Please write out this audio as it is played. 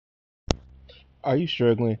Are you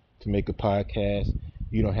struggling to make a podcast?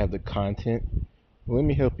 You don't have the content? Well, let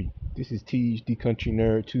me help you. This is THD Country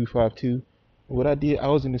Nerd 252. What I did, I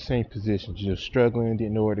was in the same position, just struggling,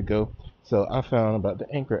 didn't know where to go. So I found about the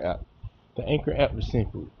Anchor app. The Anchor app is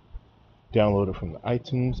simple. Download it from the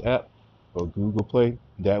iTunes app or Google Play.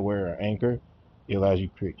 That way, or Anchor. It allows you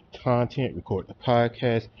to create content, record the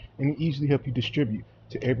podcast, and it easily help you distribute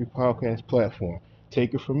to every podcast platform.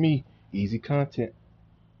 Take it from me, easy content.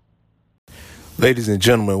 Ladies and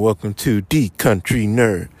gentlemen, welcome to the Country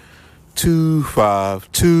Nerd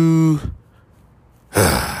 252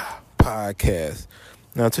 podcast.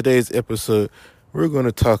 Now, today's episode, we're going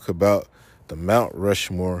to talk about the Mount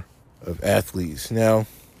Rushmore of Athletes. Now,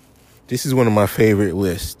 this is one of my favorite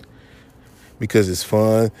lists because it's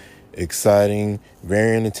fun, exciting,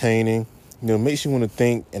 very entertaining. Makes you want to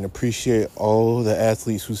think and appreciate all the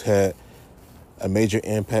athletes who's had a major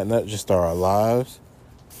impact, not just on our lives,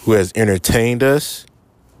 who has entertained us,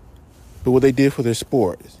 but what they did for their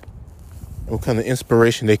sports, and what kind of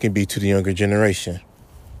inspiration they can be to the younger generation.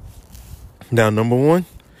 Now, number one,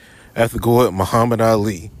 I have to go with Muhammad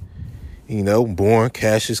Ali. Born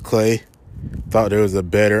Cassius Clay, thought there was a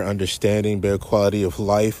better understanding, better quality of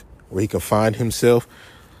life where he could find himself,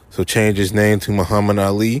 so changed his name to Muhammad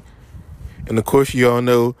Ali. And of course, you all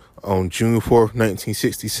know on June 4th,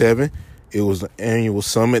 1967, it was an annual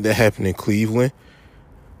summit that happened in Cleveland.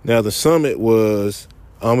 Now, the summit was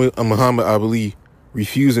Muhammad Ali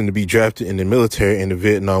refusing to be drafted in the military in the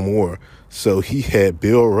Vietnam War. So he had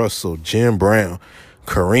Bill Russell, Jim Brown,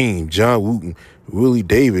 Kareem, John Wooten, Willie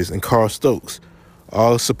Davis, and Carl Stokes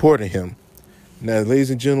all supporting him. Now, ladies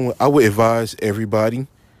and gentlemen, I would advise everybody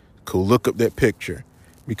to look up that picture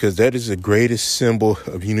because that is the greatest symbol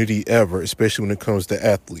of unity ever, especially when it comes to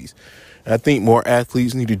athletes. And I think more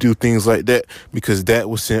athletes need to do things like that because that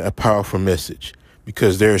will send a powerful message.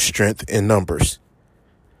 Because there is strength in numbers.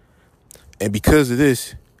 And because of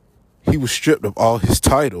this, he was stripped of all his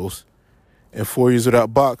titles and 4 years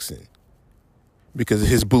without boxing because of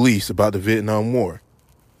his beliefs about the Vietnam War.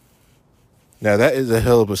 Now, that is a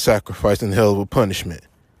hell of a sacrifice and a hell of a punishment.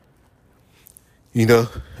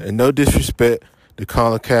 And no disrespect to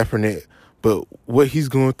Colin Kaepernick, but what he's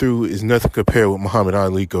going through is nothing compared to what Muhammad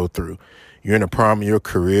Ali go through. You're in the prime of your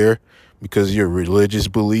career because of your religious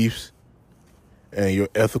beliefs and your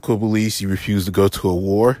ethical beliefs. You refuse to go to a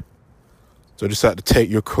war. So decide to take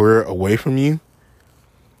your career away from you.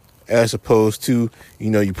 As opposed to,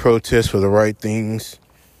 you protest for the right things.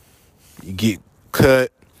 You get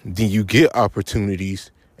cut. Then you get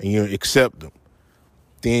opportunities and you accept them.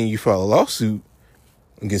 Then you file a lawsuit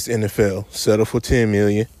against the NFL. Settle for $10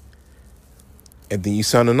 million. And then you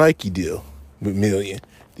sign a Nike deal with $1 million.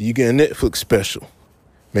 Then you get a Netflix special.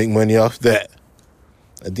 Make money off that.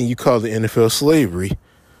 And then you call the NFL slavery,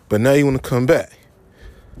 but now you want to come back.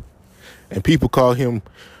 And people call him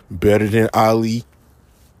better than Ali.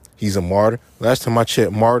 He's a martyr. Last time I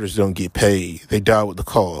checked, martyrs don't get paid. They die with the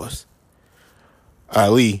cause.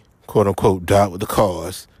 Ali, quote unquote, died with the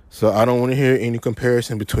cause. So I don't want to hear any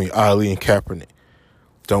comparison between Ali and Kaepernick.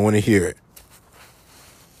 Don't want to hear it.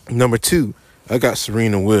 Number two, I got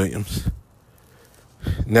Serena Williams.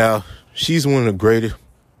 Now, she's one of the greatest.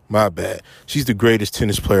 My bad. She's the greatest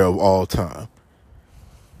tennis player of all time.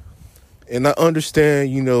 And I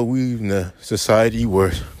understand, we live in a society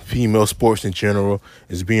where female sports in general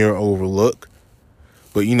is being overlooked.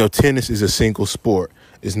 But, tennis is a single sport.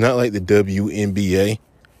 It's not like the WNBA.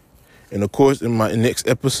 And, of course, in my next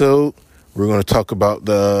episode, we're going to talk about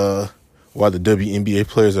why the WNBA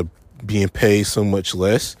players are being paid so much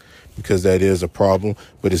less, because that is a problem.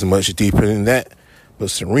 But it's much deeper than that. But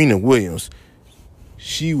Serena Williams,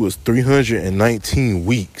 she was 319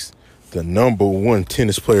 weeks, the number one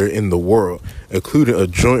tennis player in the world, including a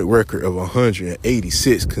joint record of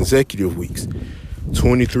 186 consecutive weeks,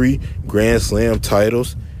 23 Grand Slam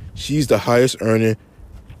titles. She's the highest earning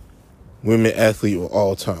women athlete of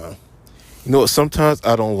all time. You know what? Sometimes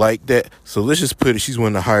I don't like that. So let's just put it, she's one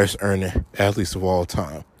of the highest earning athletes of all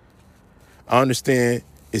time. I understand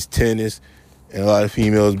it's tennis and a lot of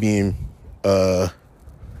females being,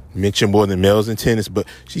 mention more than males in tennis, but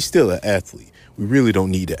she's still an athlete. We really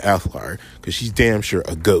don't need to outlier because she's damn sure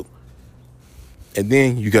a GOAT. And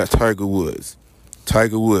then you got Tiger Woods.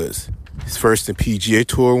 Tiger Woods, his first in PGA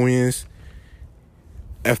Tour wins.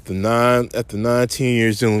 After 10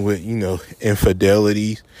 years dealing with,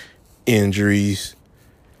 infidelity, injuries,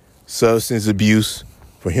 substance abuse,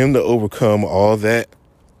 for him to overcome all that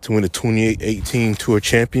to win the 2018 Tour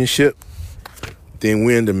Championship, then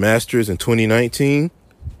win the Masters in 2019,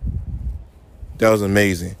 that was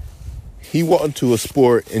amazing. He walked into a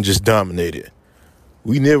sport and just dominated.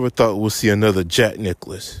 We never thought we'll see another Jack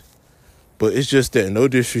Nicklaus. But it's just that, no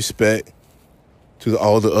disrespect to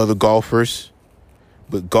all the other golfers,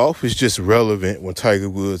 but golf is just relevant when Tiger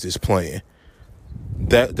Woods is playing.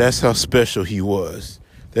 That's how special he was.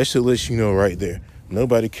 That should let you know right there.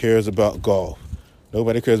 Nobody cares about golf.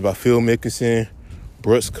 Nobody cares about Phil Mickelson,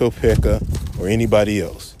 Brooks Koepka, or anybody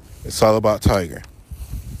else. It's all about Tiger.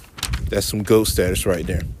 That's some GOAT status right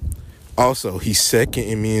there. Also, he's second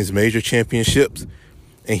in men's major championships,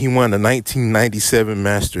 and he won the 1997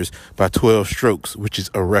 Masters by 12 strokes, which is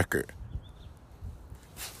a record.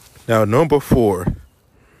 Now, number 4.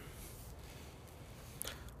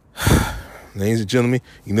 Ladies and gentlemen,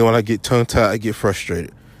 you know when I get tongue-tied, I get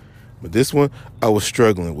frustrated. But this one, I was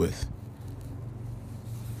struggling with.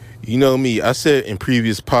 You know me, I said in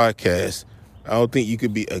previous podcasts, I don't think you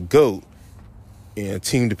could be a GOAT in a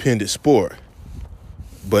team-dependent sport.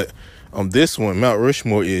 But on this one, Mount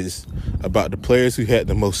Rushmore is about the players who had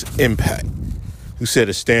the most impact, who set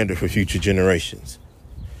a standard for future generations.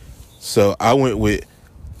 So I went with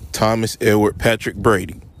Thomas Edward Patrick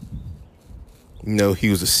Brady. You know, he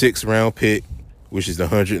was a 6th round pick, which is the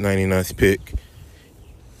 199th pick.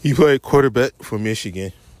 He played quarterback for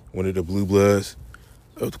Michigan, one of the blue bloods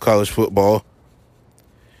of college football.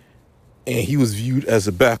 And he was viewed as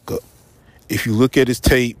a backup. If you look at his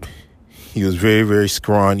tape, he was very, very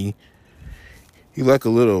scrawny. He like a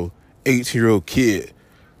little 18-year-old kid.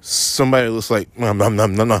 Somebody looks like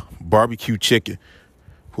barbecue chicken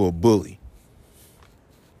for a bully.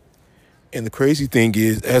 And the crazy thing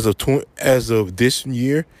is, as of this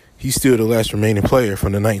year, he's still the last remaining player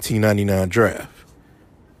from the 1999 draft.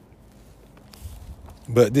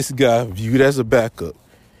 But this guy, viewed as a backup,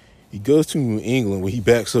 he goes to New England where he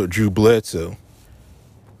backs up Drew Bledsoe,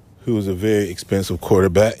 who was a very expensive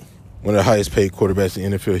quarterback, one of the highest paid quarterbacks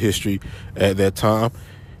in NFL history at that time.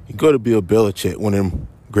 He go to Bill Belichick, one of the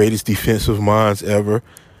greatest defensive minds ever,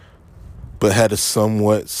 but had a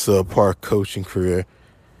somewhat subpar coaching career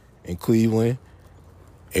in Cleveland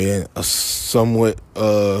and a somewhat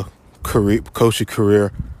coaching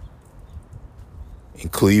career in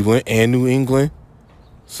Cleveland and New England.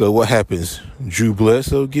 So what happens? Drew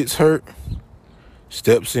Bledsoe gets hurt,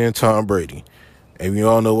 steps in Tom Brady, and we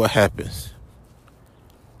all know what happens.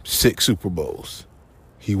 6 Super Bowls.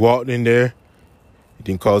 He walked in there, he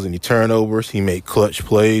didn't cause any turnovers, he made clutch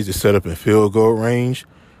plays to set up in field goal range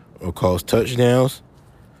or cause touchdowns,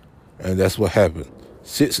 and that's what happened.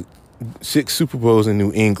 Six Super Bowls in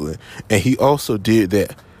New England. And he also did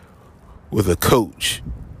that with a coach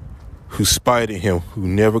who spited him, who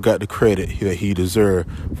never got the credit that he deserved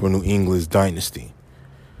for New England's dynasty.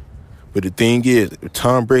 But the thing is, if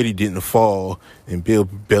Tom Brady didn't fall in Bill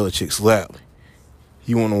Belichick's lap,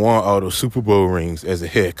 he wouldn't have won all those Super Bowl rings as a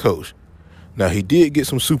head coach. Now, he did get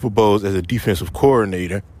some Super Bowls as a defensive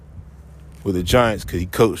coordinator with the Giants because he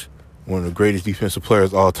coached one of the greatest defensive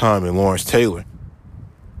players of all time in Lawrence Taylor.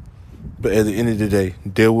 But at the end of the day,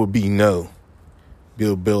 there will be no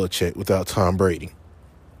Bill Belichick without Tom Brady.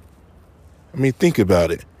 I mean, think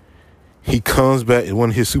about it. He comes back in one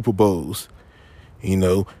of his Super Bowls. You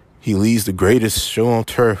know, he leads the greatest show on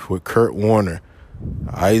turf with Kurt Warner,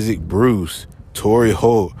 Isaac Bruce, Torrey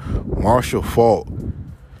Holt, Marshall Faulk.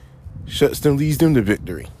 Leads them to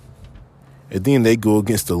victory. And then they go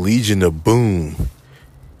against the Legion of Boom.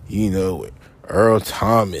 You know, Earl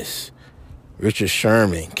Thomas, Richard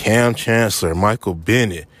Sherman, Cam Chancellor, Michael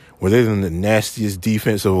Bennett, where they're in the nastiest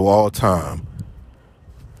defense of all time.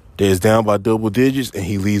 They're down by double digits, and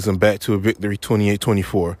he leads them back to a victory,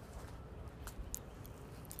 28-24.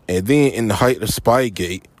 And then in the height of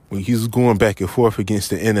Spygate, when he was going back and forth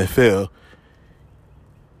against the NFL,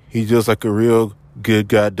 he does like a real good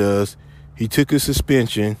guy does. He took a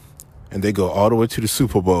suspension, and they go all the way to the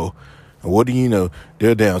Super Bowl. And what do you know?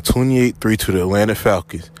 They're down 28-3 to the Atlanta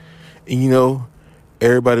Falcons. And, you know,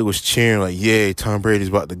 everybody was cheering like, yay, Tom Brady's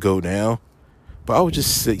about to go down. But I would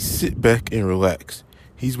just say, sit back and relax.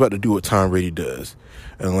 He's about to do what Tom Brady does.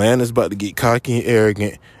 Atlanta's about to get cocky and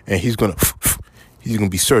arrogant, and he's gonna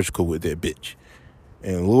be surgical with that bitch.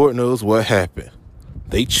 And Lord knows what happened.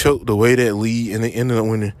 They choked away that lead, and they ended up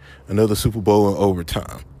winning another Super Bowl in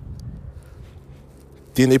overtime.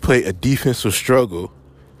 Then they played a defensive struggle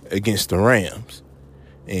against the Rams.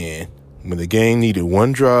 And when the game needed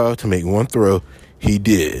one drive to make one throw, he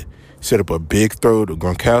did. Set up a big throw to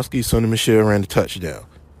Gronkowski. Sonny Michel ran the touchdown.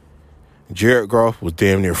 Jared Goff was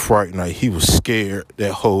damn near frightened. Like, he was scared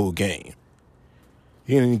that whole game.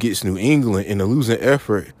 Then he gets New England in a losing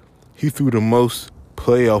effort. He threw the most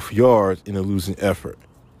playoff yards in a losing effort.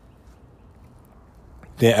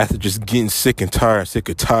 Then after just getting sick and tired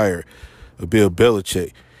of Bill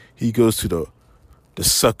Belichick, he goes to the the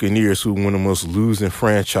Succaneers, who were one of the most losing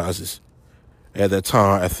franchises at that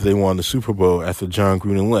time after they won the Super Bowl after John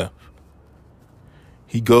Gruden left.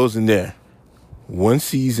 He goes in there, one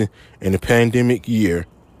season in a pandemic year,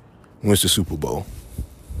 wins the Super Bowl.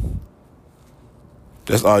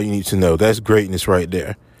 That's all you need to know. That's greatness right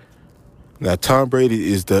there. Now, Tom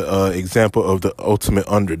Brady is the example of the ultimate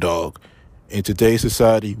underdog. In today's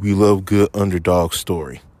society, we love good underdog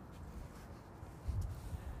story.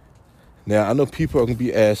 Now, I know people are going to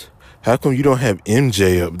be asked, how come you don't have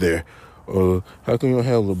MJ up there? Or how come you don't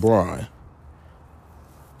have LeBron?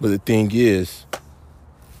 But the thing is,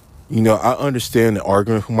 I understand the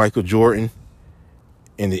argument for Michael Jordan.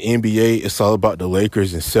 In the NBA, it's all about the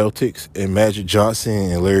Lakers and Celtics. And Magic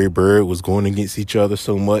Johnson and Larry Bird was going against each other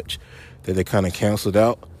so much that they kind of canceled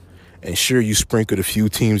out. And sure, you sprinkled a few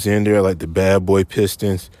teams in there like the Bad Boy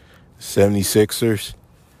Pistons, 76ers,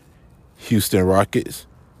 Houston Rockets.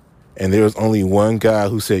 And there was only one guy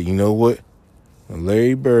who said, you know what? When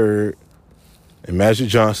Larry Bird and Magic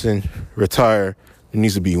Johnson retire, there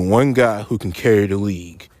needs to be one guy who can carry the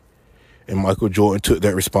league. And Michael Jordan took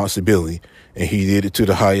that responsibility, and he did it to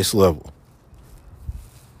the highest level.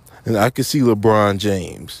 And I could see LeBron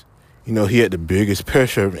James. He had the biggest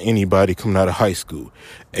pressure of anybody coming out of high school.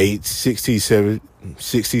 16, 17,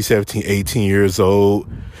 18 years old.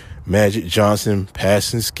 Magic Johnson,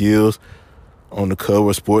 passing skills on the cover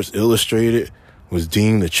of Sports Illustrated, was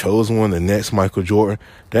deemed the chosen one, the next Michael Jordan.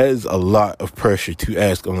 That is a lot of pressure to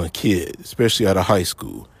ask on a kid, especially out of high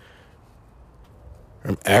school.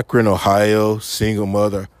 From Akron, Ohio, single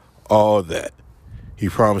mother, all that. He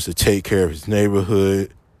promised to take care of his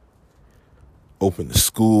neighborhood, open the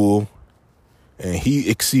school, and he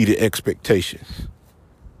exceeded expectations.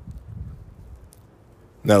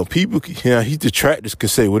 Now, his detractors can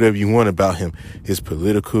say whatever you want about him, his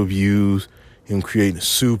political views, him creating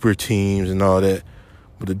super teams and all that,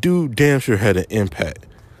 but the dude damn sure had an impact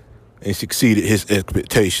and succeeded his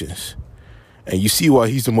expectations. And you see why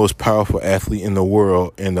he's the most powerful athlete in the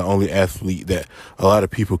world and the only athlete that a lot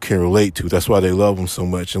of people can relate to. That's why they love him so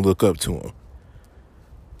much and look up to him.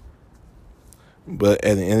 But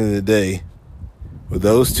at the end of the day, with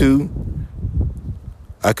those two,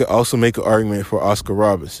 I could also make an argument for Oscar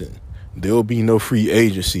Robertson. There will be no free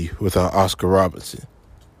agency without Oscar Robertson.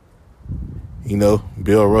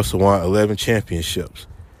 Bill Russell won 11 championships.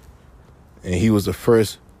 And he was the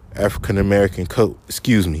first African-American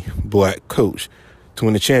black coach to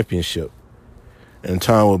win a championship. In a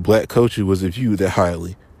time when black coaches was viewed that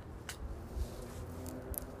highly.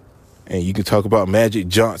 And you can talk about Magic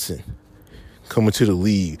Johnson coming to the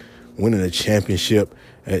league, winning a championship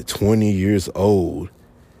at 20 years old,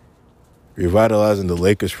 revitalizing the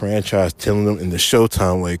Lakers franchise, telling them in the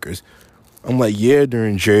Showtime Lakers. I'm like, yeah,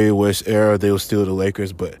 during Jerry West's era, they were still the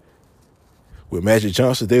Lakers, but with Magic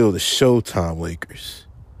Johnson, they were the Showtime Lakers.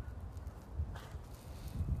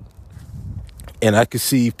 And I could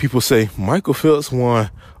see people say, Michael Phelps won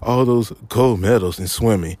all those gold medals in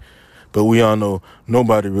swimming. But we all know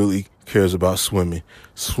nobody really cares about swimming.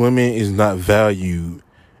 Swimming is not valued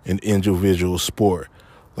in individual sport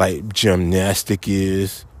like gymnastic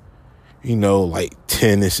is, like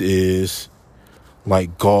tennis is,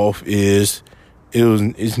 like golf is.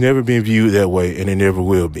 It's never been viewed that way, and it never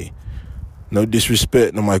will be. No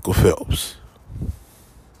disrespect to Michael Phelps.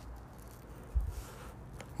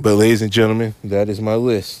 But ladies and gentlemen, that is my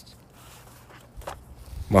list.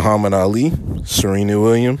 Muhammad Ali, Serena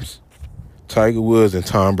Williams, Tiger Woods, and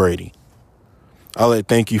Tom Brady. I'd like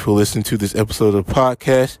to thank you for listening to this episode of the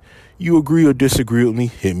podcast. You agree or disagree with me,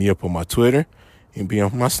 hit me up on my Twitter and be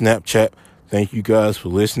on my Snapchat. Thank you guys for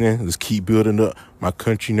listening. Let's keep building up my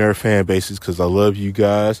country nerd fan bases because I love you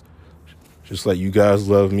guys just like you guys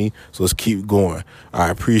love me. So let's keep going. I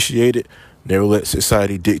appreciate it. Never let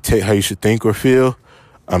society dictate how you should think or feel.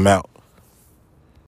 I'm out.